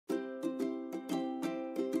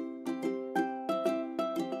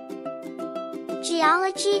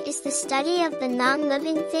Geology is the study of the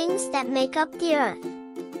non-living things that make up the Earth.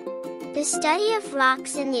 The study of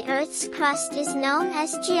rocks in the Earth's crust is known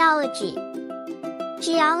as geology.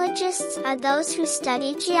 Geologists are those who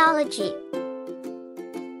study geology.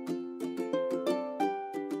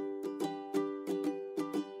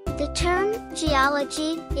 The term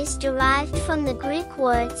geology is derived from the Greek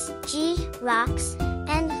words ge, rocks,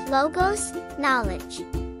 and logos, knowledge.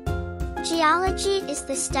 Geology is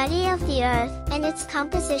the study of the Earth and its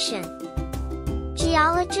composition.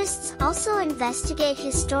 Geologists also investigate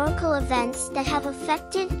historical events that have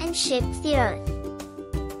affected and shaped the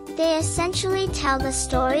Earth. They essentially tell the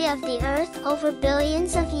story of the Earth over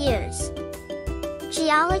billions of years.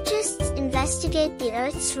 Geologists investigate the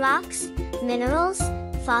Earth's rocks, minerals,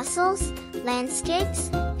 fossils,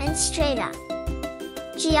 landscapes, and strata.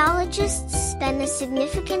 Geologists spend a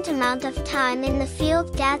significant amount of time in the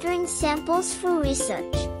field gathering samples for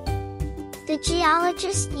research. The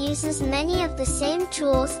geologist uses many of the same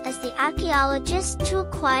tools as the archaeologist to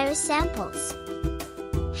acquire samples.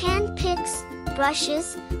 Hand picks,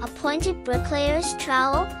 brushes, a pointed bricklayer's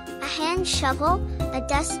trowel, a hand shovel, a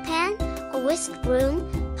dustpan, a whisk broom,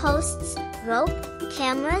 posts, rope,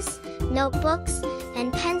 cameras, notebooks,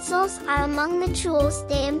 and pencils are among the tools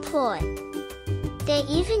they employ. They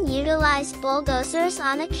even utilize bulldozers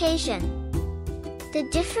on occasion. The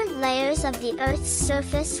different layers of the Earth's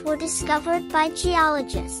surface were discovered by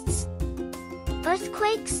geologists.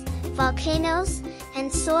 Earthquakes, volcanoes,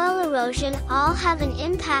 and soil erosion all have an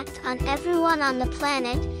impact on everyone on the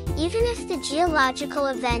planet, even if the geological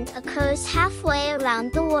event occurs halfway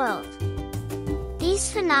around the world.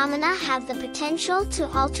 These phenomena have the potential to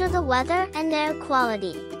alter the weather and air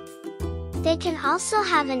quality. They can also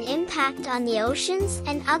have an impact on the oceans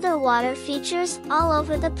and other water features all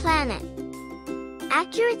over the planet.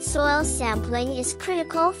 Accurate soil sampling is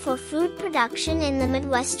critical for food production in the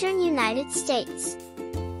Midwestern United States.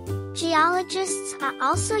 Geologists are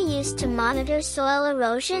also used to monitor soil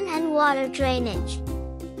erosion and water drainage.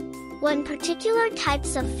 When particular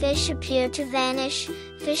types of fish appear to vanish,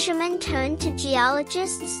 fishermen turn to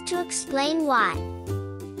geologists to explain why.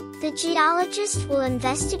 The geologist will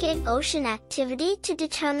investigate ocean activity to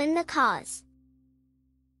determine the cause.